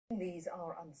These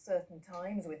are uncertain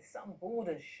times with some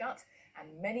borders shut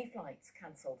and many flights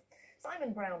cancelled.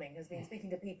 Simon Browning has been speaking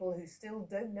to people who still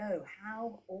don't know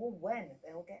how or when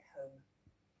they'll get home.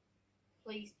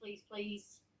 Please,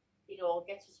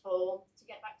 get us home to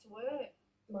get back to work.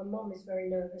 My mum is very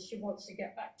nervous. She wants to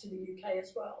get back to the UK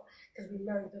as well because we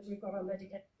know that we've got our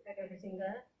medication and everything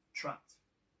there. Trapped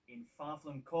in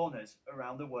far-flung corners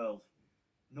around the world.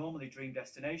 Normally dream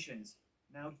destinations,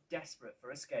 now desperate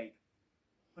for escape.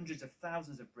 Hundreds of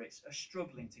thousands of Brits are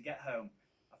struggling to get home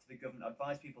after the government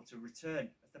advised people to return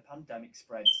as the pandemic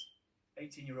spreads.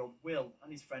 18-year-old Will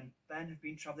and his friend Ben have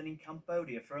been travelling in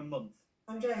Cambodia for a month.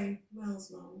 I'm Jane,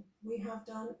 Will's mum. We have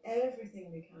done everything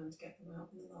we can to get them out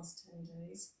in the last 10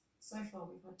 days. So far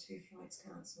we've had 2 flights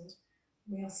cancelled.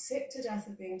 We are sick to death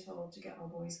of being told to get our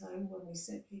boys home when we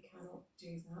simply cannot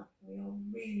do that. We are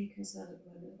really concerned at the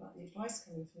moment about the advice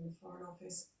coming from the Foreign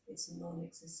Office. It's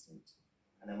non-existent.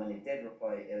 And then when they did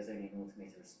reply, it was only an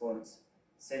automated response.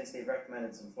 Since they've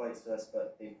recommended some flights to us,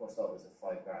 but they've cost upwards of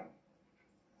 £5 grand.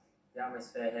 The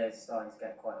atmosphere here is starting to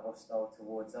get quite hostile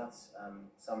towards us.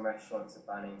 Some restaurants are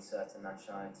banning certain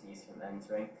nationalities from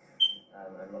entering,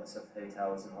 and lots of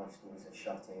hotels and hostels are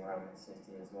shutting around the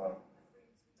city as well.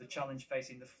 The challenge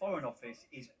facing the Foreign Office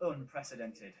is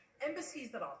unprecedented.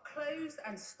 Embassies that are closed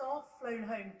and staff flown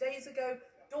home days ago,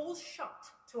 doors shut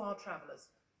to our travellers.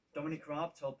 Dominic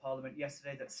Raab told Parliament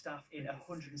yesterday that staff in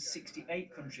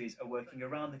 168 countries are working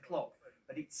around the clock,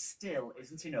 but it still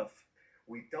isn't enough.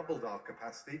 We doubled our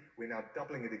capacity, we're now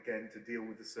doubling it again to deal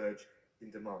with the surge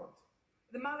in demand.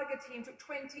 The Malaga team took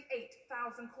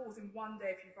 28,000 calls in one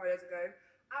day a few Fridays ago.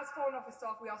 As Foreign Office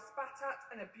staff, we are spat at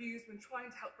and abused when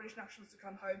trying to help British nationals to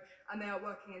come home, and they are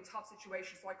working in tough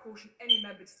situations, so I caution any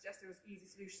member to suggest there is easy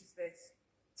solutions to this.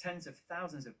 Tens of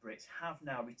thousands of Brits have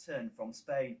now returned from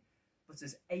Spain, but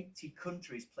as 80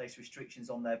 countries place restrictions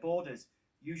on their borders,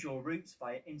 usual routes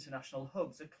via international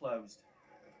hubs are closed.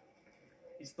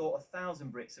 It's thought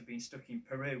 1,000 Brits have been stuck in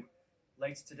Peru.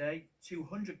 Later today,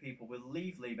 200 people will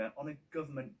leave Lima on a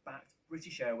government-backed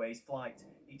British Airways flight,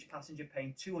 each passenger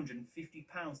paying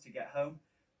 £250 to get home,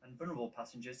 and vulnerable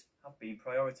passengers have been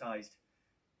prioritised.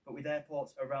 But with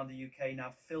airports around the UK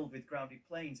now filled with grounded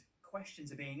planes,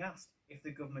 questions are being asked if the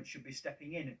government should be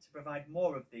stepping in to provide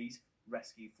more of these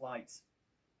rescue flights.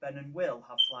 Ben and Will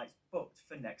have flights booked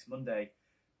for next Monday,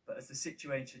 but as the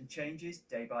situation changes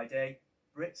day by day,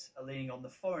 Brits are leaning on the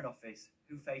Foreign Office,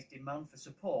 who face demand for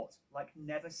support like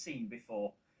never seen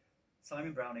before.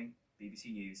 Simon Browning,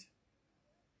 BBC News.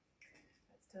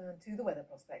 Let's turn to the weather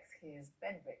prospects. Here's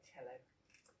Ben Rich. Hello.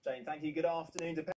 Jane, thank you. Good afternoon.